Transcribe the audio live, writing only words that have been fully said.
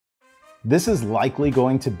This is likely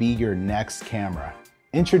going to be your next camera.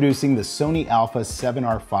 Introducing the Sony Alpha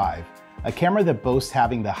 7R5, a camera that boasts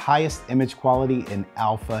having the highest image quality in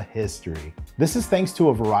Alpha history. This is thanks to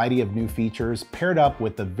a variety of new features paired up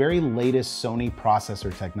with the very latest Sony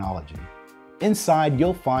processor technology. Inside,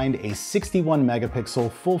 you'll find a 61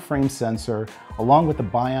 megapixel full-frame sensor along with the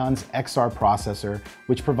Bion's XR processor,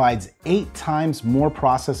 which provides 8 times more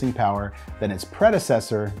processing power than its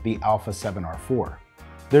predecessor, the Alpha 7R4.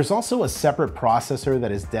 There's also a separate processor that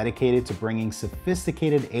is dedicated to bringing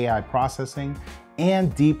sophisticated AI processing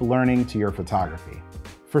and deep learning to your photography.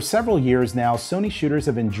 For several years now, Sony shooters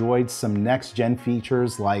have enjoyed some next-gen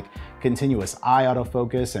features like continuous eye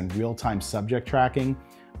autofocus and real-time subject tracking,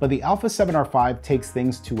 but the Alpha 7R5 takes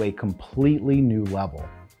things to a completely new level.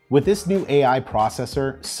 With this new AI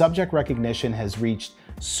processor, subject recognition has reached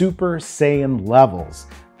Super Saiyan levels,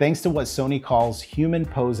 thanks to what Sony calls human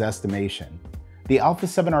pose estimation. The Alpha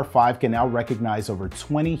 7R5 can now recognize over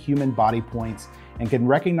 20 human body points and can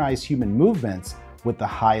recognize human movements with the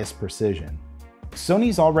highest precision.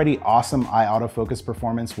 Sony's already awesome eye autofocus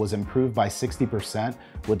performance was improved by 60%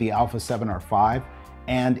 with the Alpha 7R5,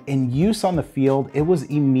 and in use on the field, it was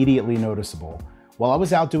immediately noticeable. While I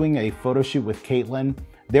was out doing a photo shoot with Caitlin,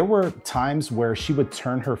 there were times where she would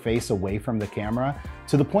turn her face away from the camera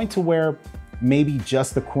to the point to where maybe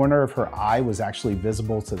just the corner of her eye was actually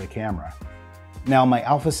visible to the camera. Now, my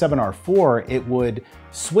Alpha 7R4, it would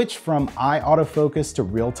switch from eye autofocus to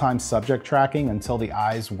real-time subject tracking until the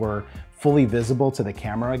eyes were fully visible to the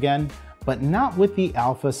camera again, but not with the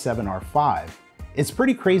Alpha 7R5. It's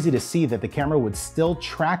pretty crazy to see that the camera would still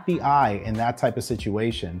track the eye in that type of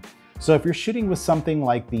situation. So if you're shooting with something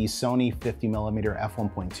like the Sony 50mm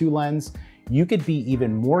f1.2 lens, you could be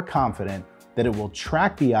even more confident that it will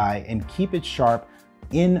track the eye and keep it sharp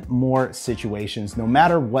in more situations, no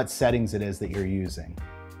matter what settings it is that you're using.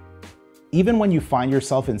 Even when you find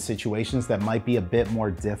yourself in situations that might be a bit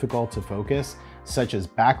more difficult to focus, such as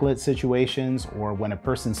backlit situations or when a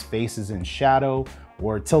person's face is in shadow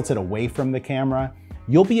or tilted away from the camera,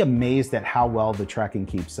 you'll be amazed at how well the tracking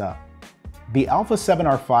keeps up. The Alpha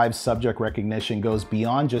 7R5 subject recognition goes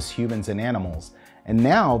beyond just humans and animals, and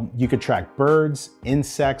now you could track birds,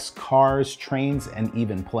 insects, cars, trains, and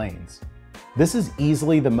even planes. This is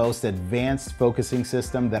easily the most advanced focusing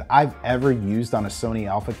system that I've ever used on a Sony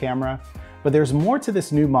Alpha camera, but there's more to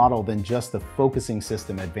this new model than just the focusing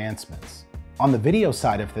system advancements. On the video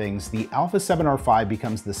side of things, the Alpha 7R5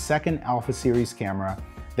 becomes the second Alpha series camera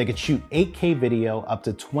that could shoot 8K video up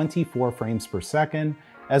to 24 frames per second,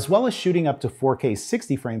 as well as shooting up to 4K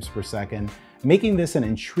 60 frames per second, making this an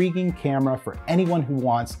intriguing camera for anyone who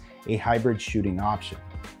wants a hybrid shooting option.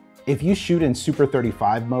 If you shoot in Super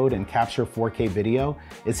 35 mode and capture 4K video,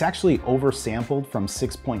 it's actually oversampled from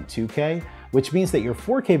 6.2K, which means that your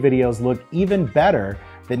 4K videos look even better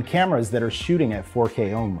than cameras that are shooting at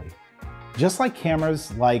 4K only. Just like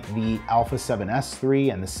cameras like the Alpha 7S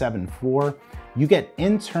III and the 7 IV, you get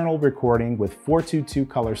internal recording with 422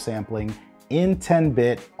 color sampling in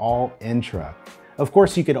 10-bit all intra. Of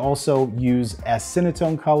course, you could also use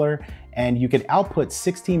S-Cinetone color, and you could output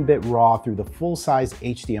 16-bit RAW through the full-size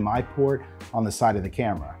HDMI port on the side of the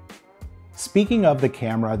camera. Speaking of the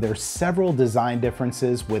camera, there's several design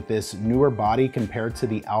differences with this newer body compared to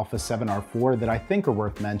the Alpha 7R4 that I think are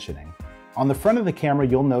worth mentioning. On the front of the camera,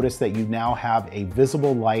 you'll notice that you now have a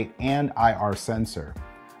visible light and IR sensor.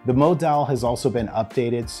 The mode dial has also been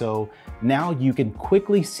updated, so now you can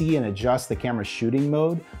quickly see and adjust the camera's shooting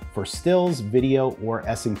mode for stills, video, or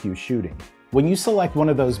S&Q shooting. When you select one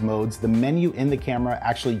of those modes, the menu in the camera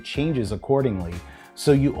actually changes accordingly,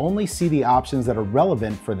 so you only see the options that are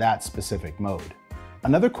relevant for that specific mode.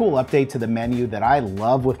 Another cool update to the menu that I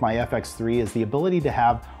love with my FX3 is the ability to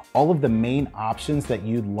have all of the main options that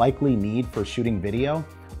you'd likely need for shooting video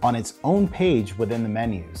on its own page within the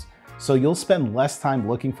menus. So you'll spend less time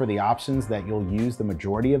looking for the options that you'll use the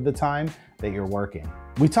majority of the time that you're working.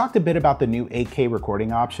 We talked a bit about the new 8K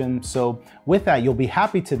recording option, so with that, you'll be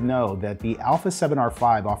happy to know that the Alpha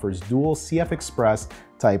 7R5 offers dual CF Express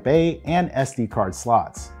Type A and SD card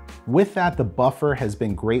slots. With that, the buffer has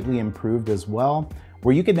been greatly improved as well,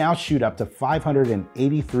 where you can now shoot up to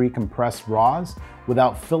 583 compressed RAWs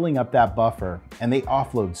without filling up that buffer, and they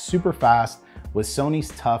offload super fast with Sony's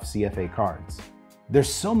tough CFA cards.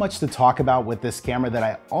 There's so much to talk about with this camera that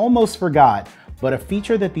I almost forgot, but a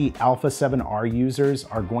feature that the Alpha 7R users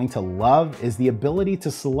are going to love is the ability to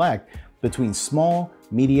select between small,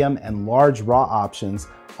 medium, and large RAW options,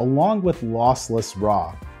 along with lossless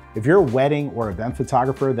RAW. If you're a wedding or event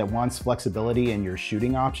photographer that wants flexibility in your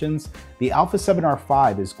shooting options, the Alpha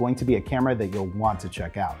 7R5 is going to be a camera that you'll want to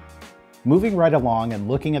check out. Moving right along and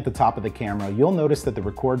looking at the top of the camera, you'll notice that the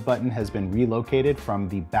record button has been relocated from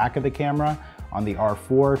the back of the camera on the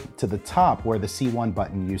R4 to the top where the C1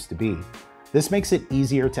 button used to be. This makes it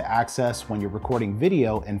easier to access when you're recording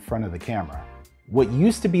video in front of the camera. What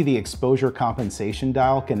used to be the exposure compensation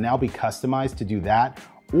dial can now be customized to do that,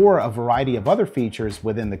 or a variety of other features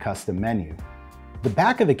within the custom menu. The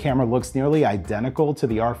back of the camera looks nearly identical to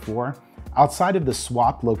the R4, outside of the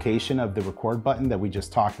swapped location of the record button that we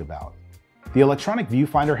just talked about. The electronic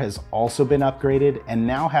viewfinder has also been upgraded and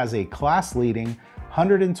now has a class-leading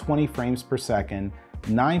 120 frames per second,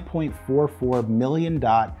 9.44 million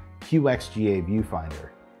dot QXGA viewfinder.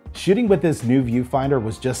 Shooting with this new viewfinder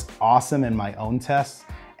was just awesome in my own tests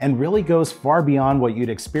and really goes far beyond what you'd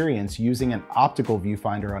experience using an optical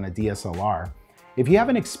viewfinder on a DSLR. If you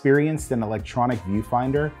haven't experienced an electronic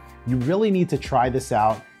viewfinder, you really need to try this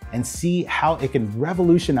out and see how it can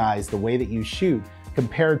revolutionize the way that you shoot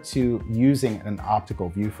compared to using an optical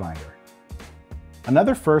viewfinder.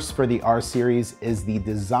 Another first for the R series is the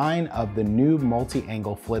design of the new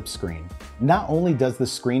multi-angle flip screen. Not only does the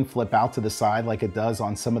screen flip out to the side like it does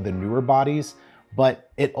on some of the newer bodies,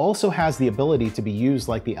 but it also has the ability to be used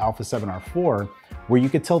like the Alpha 7R4, where you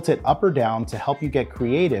could tilt it up or down to help you get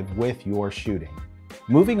creative with your shooting.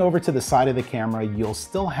 Moving over to the side of the camera, you'll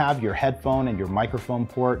still have your headphone and your microphone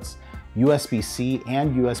ports, USB-C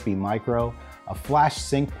and USB micro, a flash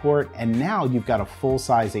sync port, and now you've got a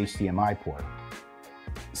full-size HDMI port.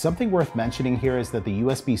 Something worth mentioning here is that the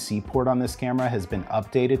USB-C port on this camera has been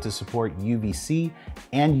updated to support UVC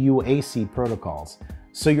and UAC protocols.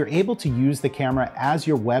 So you're able to use the camera as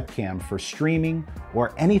your webcam for streaming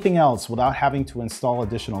or anything else without having to install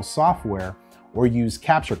additional software or use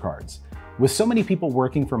capture cards. With so many people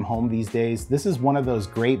working from home these days, this is one of those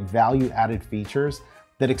great value-added features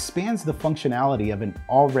that expands the functionality of an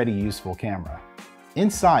already useful camera.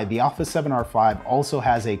 Inside, the Alpha 7R5 also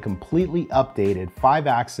has a completely updated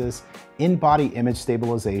 5-axis in-body image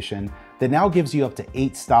stabilization that now gives you up to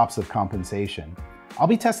 8 stops of compensation. I'll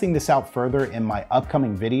be testing this out further in my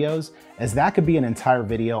upcoming videos, as that could be an entire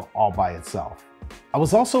video all by itself. I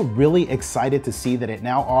was also really excited to see that it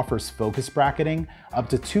now offers focus bracketing up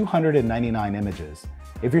to 299 images.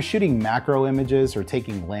 If you're shooting macro images or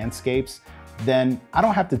taking landscapes, then I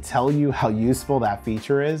don't have to tell you how useful that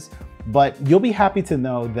feature is, but you'll be happy to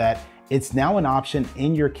know that it's now an option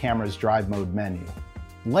in your camera's drive mode menu.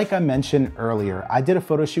 Like I mentioned earlier, I did a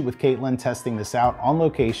photo shoot with Caitlin testing this out on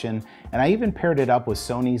location, and I even paired it up with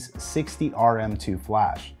Sony's 60RM2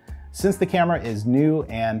 flash. Since the camera is new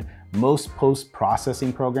and most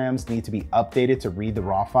post-processing programs need to be updated to read the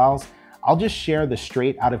RAW files, I'll just share the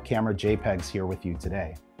straight out of camera JPEGs here with you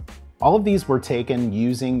today. All of these were taken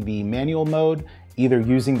using the manual mode, either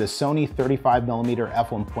using the Sony 35mm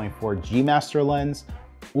f1.4 G Master lens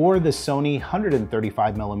or the Sony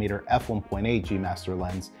 135mm f1.8 G Master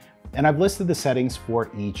lens, and I've listed the settings for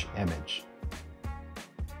each image.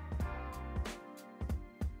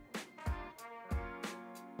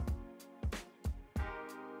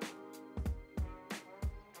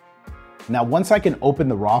 Now, once I can open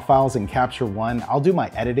the RAW files and capture one, I'll do my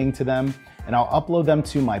editing to them and I'll upload them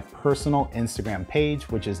to my personal Instagram page,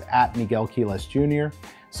 which is at Miguel Quiles Jr.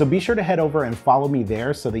 So be sure to head over and follow me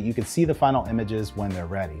there so that you can see the final images when they're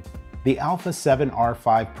ready. The Alpha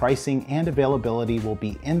 7R5 pricing and availability will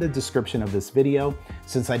be in the description of this video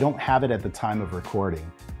since I don't have it at the time of recording.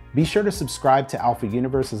 Be sure to subscribe to Alpha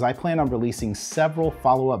Universe as I plan on releasing several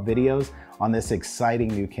follow-up videos on this exciting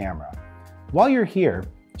new camera. While you're here,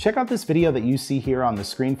 check out this video that you see here on the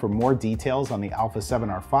screen for more details on the Alpha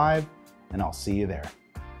 7R5, and I'll see you there.